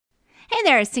Hey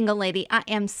there, single lady. I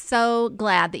am so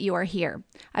glad that you are here.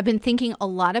 I've been thinking a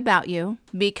lot about you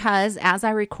because as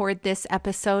I record this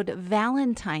episode,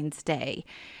 Valentine's Day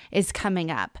is coming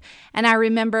up. And I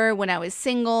remember when I was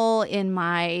single in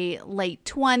my late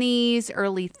 20s,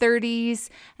 early 30s,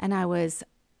 and I was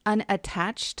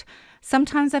unattached.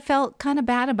 Sometimes I felt kind of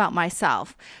bad about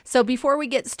myself. So before we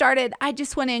get started, I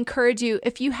just want to encourage you,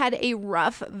 if you had a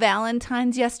rough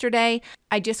Valentine's yesterday,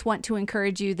 I just want to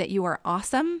encourage you that you are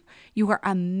awesome, you are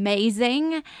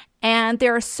amazing, and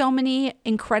there are so many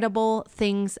incredible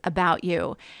things about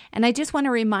you. And I just want to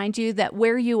remind you that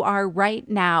where you are right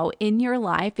now in your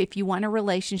life, if you want a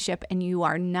relationship and you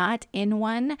are not in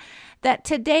one, that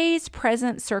today's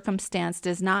present circumstance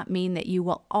does not mean that you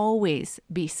will always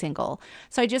be single.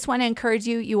 So I just want to encourage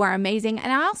you, you are amazing.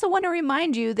 And I also want to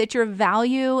remind you that your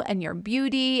value and your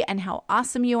beauty and how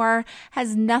awesome you are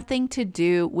has nothing to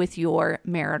do with your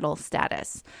marital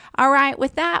status. All right,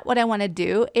 with that, what I want to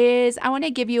do is I want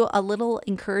to give you a little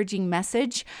encouraging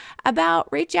message about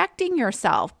rejecting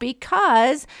yourself,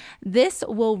 because this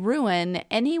will ruin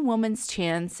any woman's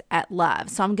chance at love.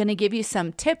 So I'm going to give you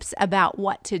some tips about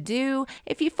what to do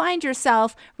if you find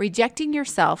yourself rejecting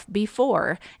yourself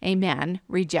before a man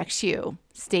rejects you.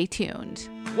 Stay tuned.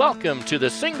 Welcome to the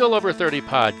Single Over 30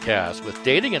 podcast with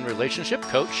dating and relationship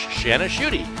coach Shanna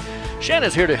Schutte.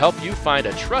 Shanna's here to help you find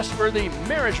a trustworthy,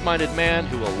 marriage-minded man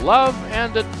who will love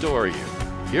and adore you.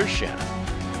 Here's Shanna.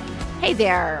 Hey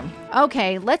there.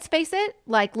 Okay, let's face it,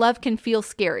 like love can feel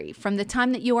scary from the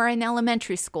time that you are in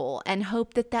elementary school and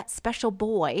hope that that special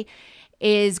boy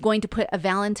is going to put a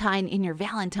Valentine in your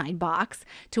Valentine box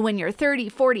to when you're 30,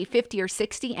 40, 50, or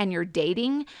 60 and you're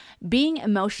dating. Being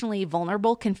emotionally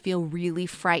vulnerable can feel really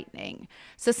frightening.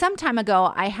 So some time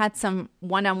ago, I had some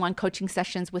one-on-one coaching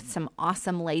sessions with some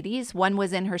awesome ladies. One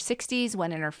was in her 60s,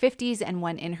 one in her 50s, and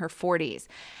one in her 40s.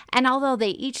 And although they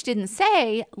each didn't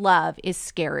say love is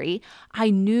scary, I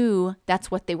knew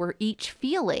that's what they were each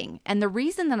feeling. And the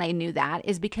reason that I knew that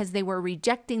is because they were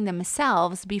rejecting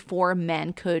themselves before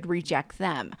men could reject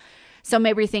them. So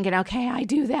maybe you're thinking, okay, I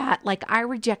do that. Like I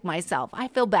reject myself. I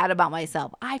feel bad about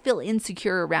myself. I feel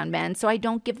insecure around men, so I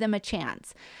don't give them a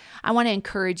chance. I want to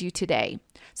encourage you today.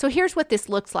 So here's what this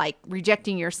looks like,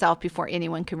 rejecting yourself before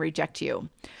anyone can reject you.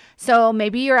 So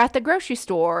maybe you're at the grocery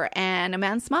store and a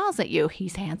man smiles at you.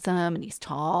 He's handsome and he's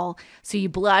tall. So you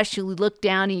blush, you look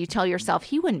down and you tell yourself,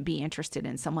 he wouldn't be interested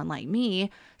in someone like me.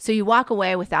 So you walk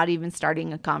away without even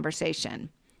starting a conversation.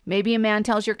 Maybe a man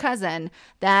tells your cousin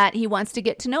that he wants to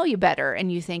get to know you better,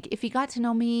 and you think, if he got to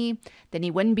know me, then he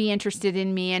wouldn't be interested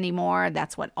in me anymore.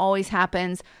 That's what always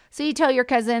happens. So you tell your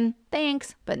cousin,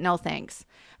 thanks, but no thanks.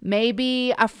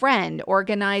 Maybe a friend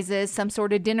organizes some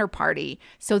sort of dinner party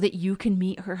so that you can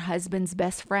meet her husband's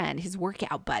best friend, his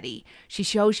workout buddy. She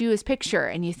shows you his picture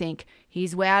and you think,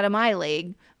 he's way out of my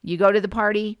league. You go to the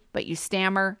party, but you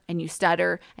stammer and you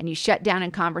stutter and you shut down in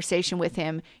conversation with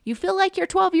him. You feel like you're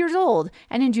 12 years old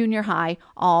and in junior high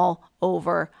all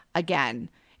over again.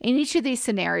 In each of these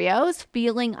scenarios,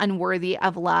 feeling unworthy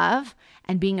of love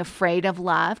and being afraid of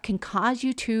love can cause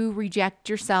you to reject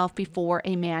yourself before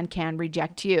a man can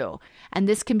reject you. And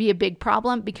this can be a big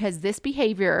problem because this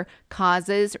behavior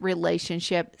causes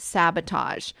relationship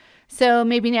sabotage. So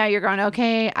maybe now you're going,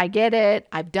 okay, I get it.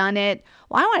 I've done it.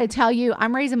 Well, I want to tell you,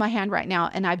 I'm raising my hand right now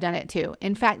and I've done it too.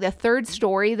 In fact, the third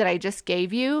story that I just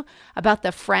gave you about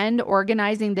the friend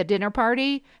organizing the dinner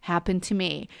party happened to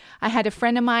me. I had a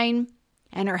friend of mine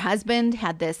and her husband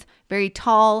had this very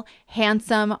tall,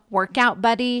 handsome workout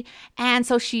buddy. And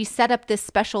so she set up this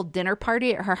special dinner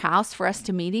party at her house for us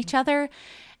to meet each other.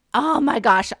 Oh my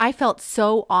gosh, I felt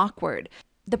so awkward.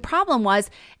 The problem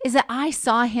is that I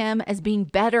saw him as being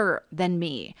better than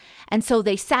me. And so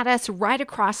they sat us right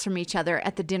across from each other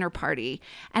at the dinner party.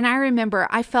 And I remember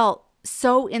I felt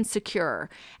so insecure.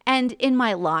 And in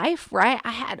my life, right, I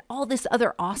had all this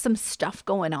other awesome stuff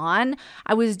going on.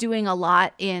 I was doing a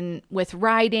lot with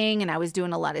writing and I was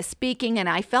doing a lot of speaking and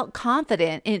I felt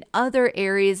confident in other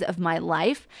areas of my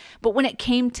life. But when it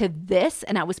came to this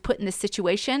and I was put in this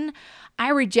situation, I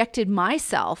rejected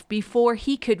myself before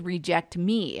he could reject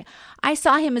me. I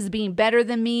saw him as being better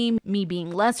than me being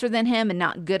lesser than him and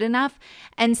not good enough.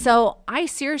 And so I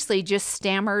seriously just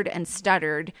stammered and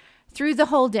stuttered through the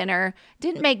whole dinner,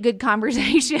 didn't make good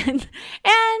conversation,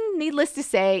 and needless to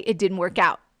say, it didn't work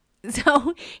out.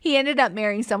 So he ended up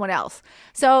marrying someone else.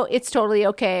 So it's totally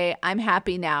okay. I'm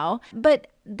happy now. But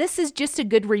this is just a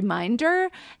good reminder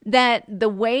that the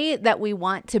way that we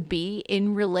want to be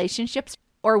in relationships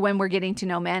or when we're getting to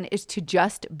know men is to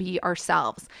just be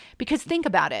ourselves. Because think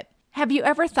about it. Have you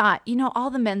ever thought, all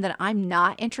the men that I'm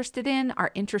not interested in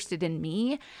are interested in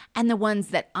me, and the ones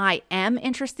that I am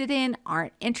interested in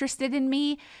aren't interested in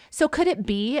me? So could it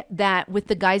be that with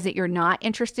the guys that you're not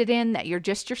interested in, that you're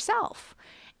just yourself,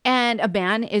 and a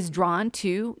man is drawn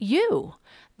to you,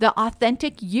 the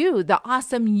authentic you, the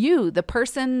awesome you, the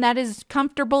person that is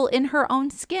comfortable in her own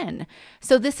skin?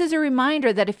 So this is a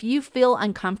reminder that if you feel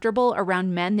uncomfortable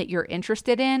around men that you're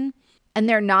interested in, and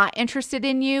they're not interested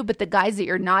in you, but the guys that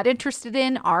you're not interested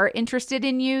in are interested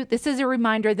in you, this is a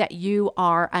reminder that you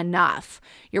are enough.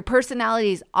 Your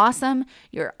personality is awesome.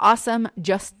 You're awesome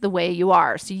just the way you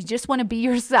are. So you just want to be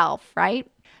yourself, right?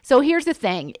 So here's the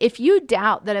thing. If you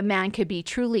doubt that a man could be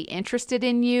truly interested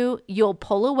in you, you'll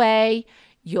pull away,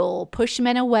 you'll push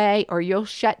men away, or you'll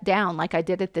shut down like I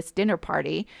did at this dinner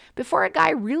party before a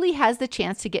guy really has the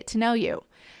chance to get to know you.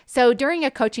 So during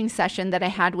a coaching session that I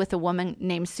had with a woman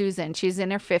named Susan, she's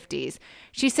in her 50s,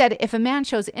 she said, if a man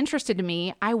shows interest in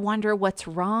me, I wonder what's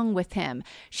wrong with him.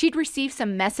 She'd received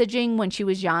some messaging when she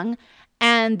was young,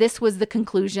 and this was the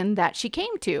conclusion that she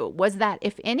came to, was that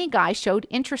if any guy showed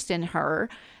interest in her,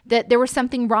 that there was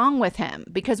something wrong with him,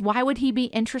 because why would he be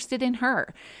interested in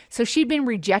her? So she'd been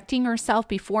rejecting herself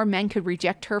before men could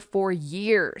reject her for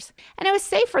years. And it was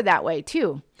safer that way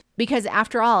too. Because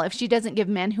after all, if she doesn't give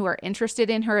men who are interested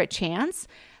in her a chance,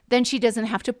 then she doesn't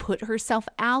have to put herself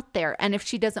out there. And if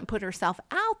she doesn't put herself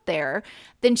out there,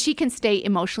 then she can stay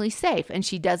emotionally safe, and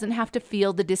she doesn't have to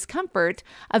feel the discomfort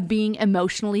of being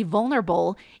emotionally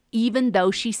vulnerable, even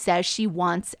though she says she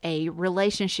wants a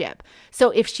relationship. So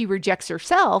if she rejects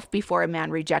herself before a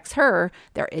man rejects her,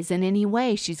 there isn't any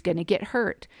way she's going to get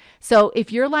hurt. So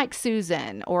if you're like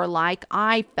Susan, or like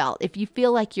I felt, if you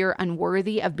feel like you're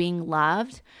unworthy of being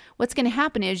loved, what's going to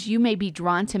happen is you may be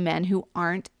drawn to men who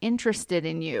aren't interested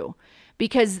in you,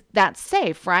 because that's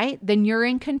safe, right? Then you're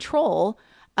in control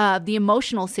of the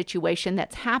emotional situation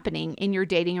that's happening in your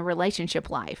dating and relationship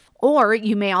life. Or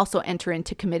you may also enter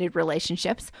into committed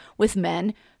relationships with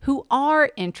men who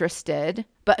are interested,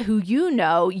 but who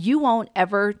you won't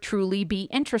ever truly be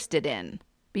interested in.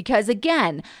 Because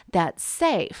again, that's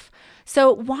safe.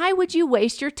 So why would you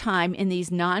waste your time in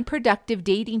these non-productive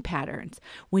dating patterns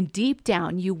when deep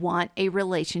down you want a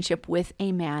relationship with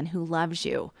a man who loves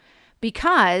you?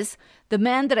 Because the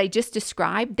men that I just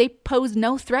described, they pose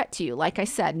no threat to you. Like I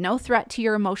said, no threat to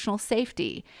your emotional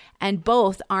safety. And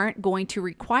both aren't going to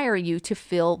require you to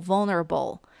feel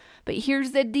vulnerable. But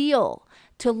here's the deal.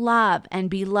 To love and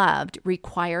be loved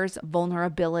requires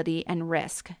vulnerability and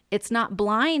risk. It's not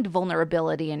blind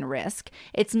vulnerability and risk.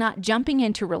 It's not jumping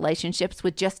into relationships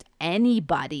with just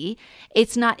anybody.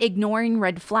 It's not ignoring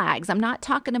red flags. I'm not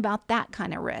talking about that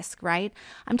kind of risk, right?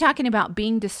 I'm talking about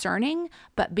being discerning,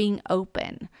 but being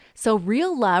open. So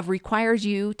real love requires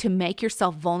you to make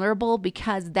yourself vulnerable,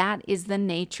 because that is the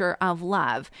nature of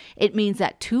love. It means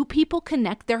that two people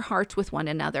connect their hearts with one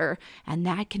another, and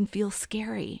that can feel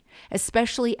scary,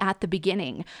 especially at the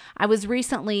beginning. I was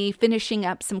recently finishing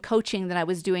up some coaching that I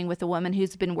was doing with a woman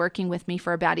who's been working with me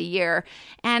for about a year.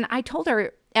 And I told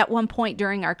her at one point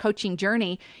during our coaching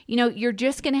journey, you're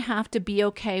just going to have to be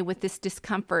okay with this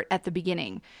discomfort at the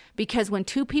beginning, because when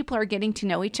two people are getting to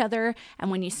know each other,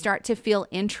 and when you start to feel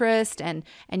interest and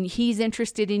he's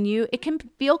interested in you, it can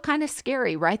feel kind of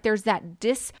scary, right? There's that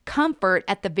discomfort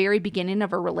at the very beginning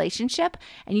of a relationship,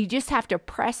 and you just have to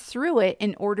press through it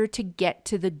in order to get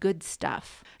to the good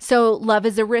stuff. So love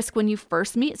is a risk when you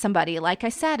first meet somebody, like I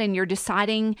said, and you're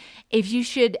deciding if you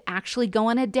should actually go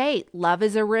on a date. Love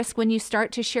is a risk when you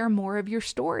start to share more of your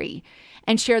story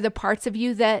and share the parts of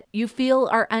you that you feel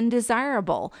are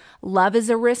undesirable. Love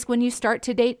is a risk when you start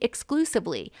to date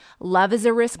exclusively. Love is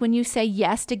a risk when you say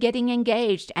yes to getting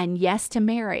engaged and yes to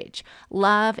marriage.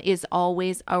 Love is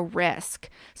always a risk.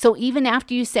 So even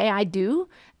after you say I do,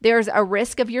 there's a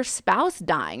risk of your spouse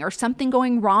dying or something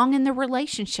going wrong in the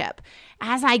relationship.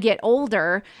 As I get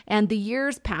older and the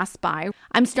years pass by,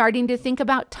 I'm starting to think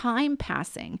about time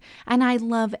passing. And I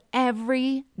love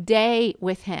every day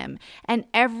with him. And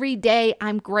every day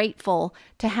I'm grateful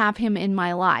to have him in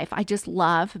my life. I just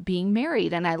love being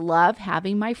married, and I love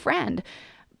having my friend.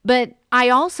 But I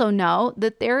also know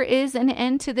that there is an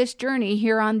end to this journey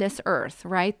here on this earth,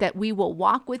 right? That we will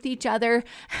walk with each other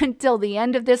until the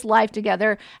end of this life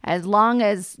together, as long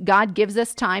as God gives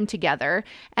us time together.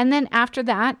 And then after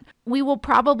that, we will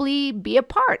probably be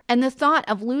apart. And the thought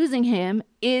of losing him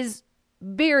is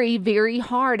very, very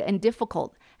hard and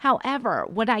difficult. However,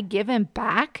 would I give him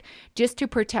back just to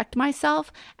protect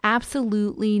myself?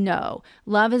 Absolutely no.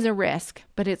 Love is a risk,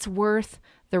 but it's worth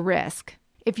the risk.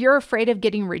 If you're afraid of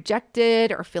getting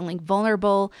rejected or feeling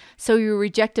vulnerable, so you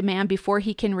reject a man before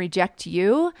he can reject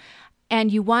you,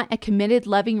 and you want a committed,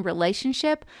 loving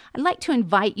relationship, I'd like to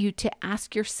invite you to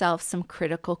ask yourself some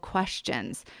critical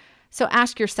questions. So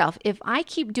ask yourself, if I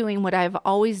keep doing what I've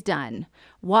always done,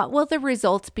 what will the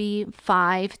results be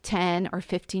 5, 10, or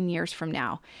 15 years from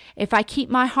now? If I keep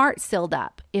my heart sealed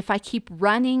up, if I keep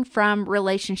running from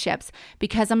relationships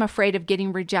because I'm afraid of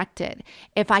getting rejected,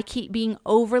 if I keep being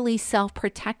overly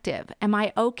self-protective, am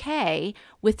I okay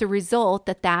with the result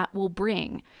that will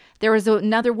bring? There was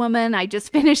another woman I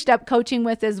just finished up coaching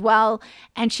with as well,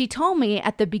 and she told me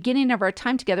at the beginning of our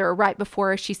time together, or right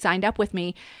before she signed up with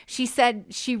me, she said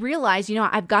she realized,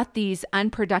 I've got these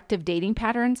unproductive dating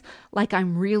patterns, like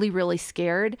I'm really, really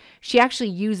scared. She actually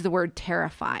used the word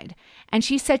terrified. And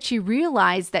she said she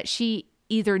realized that she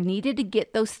either needed to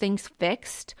get those things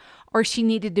fixed or she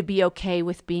needed to be okay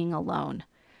with being alone.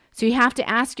 So you have to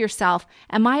ask yourself,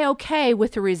 am I okay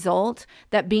with the result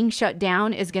that being shut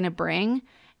down is going to bring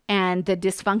and the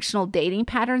dysfunctional dating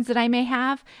patterns that I may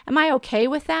have? Am I okay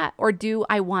with that, or do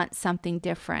I want something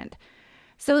different?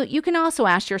 So you can also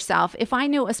ask yourself, if I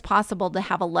knew it was possible to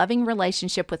have a loving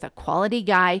relationship with a quality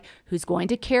guy who's going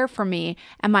to care for me,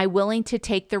 am I willing to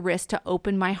take the risk to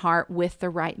open my heart with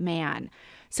the right man?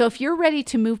 So if you're ready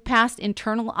to move past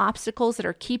internal obstacles that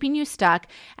are keeping you stuck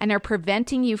and are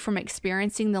preventing you from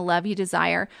experiencing the love you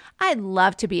desire, I'd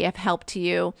love to be of help to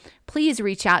you. Please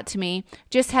reach out to me.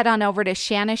 Just head on over to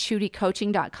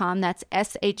ShanaSchutte.com. That's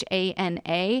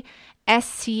ShanaSchutte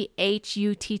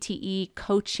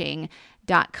coaching.com.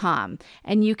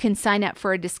 And you can sign up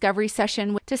for a discovery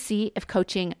session to see if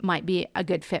coaching might be a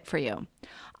good fit for you.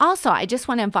 Also, I just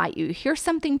want to invite you, here's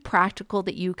something practical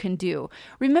that you can do.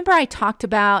 Remember I talked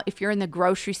about if you're in the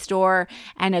grocery store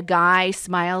and a guy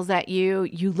smiles at you,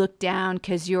 you look down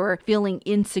because you're feeling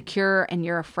insecure and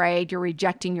you're afraid, you're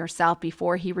rejecting yourself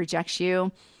before he rejects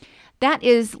you. That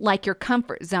is like your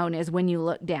comfort zone is when you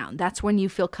look down. That's when you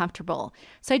feel comfortable.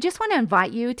 So I just want to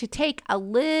invite you to take a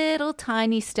little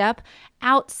tiny step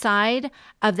outside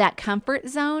of that comfort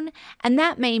zone. And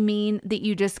that may mean that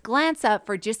you just glance up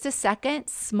for just a second,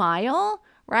 smile,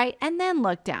 right? And then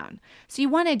look down. So you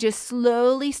want to just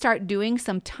slowly start doing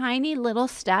some tiny little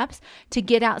steps to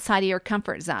get outside of your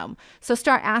comfort zone. So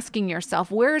start asking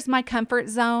yourself, where's my comfort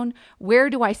zone? Where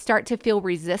do I start to feel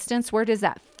resistance? Where does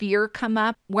that fear come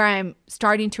up? Where I'm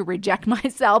starting to reject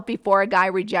myself before a guy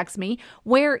rejects me?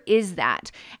 Where is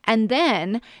that? And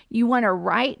then you want to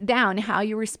write down how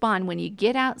you respond when you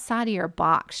get outside of your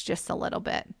box just a little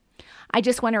bit. I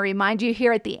just want to remind you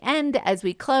here at the end as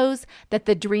we close that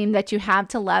the dream that you have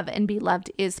to love and be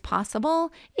loved is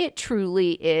possible. It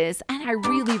truly is. And I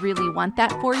really, really want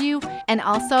that for you. And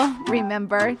also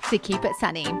remember to keep it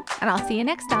sunny. And I'll see you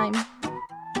next time.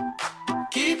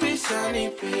 Keep it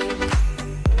sunny, baby.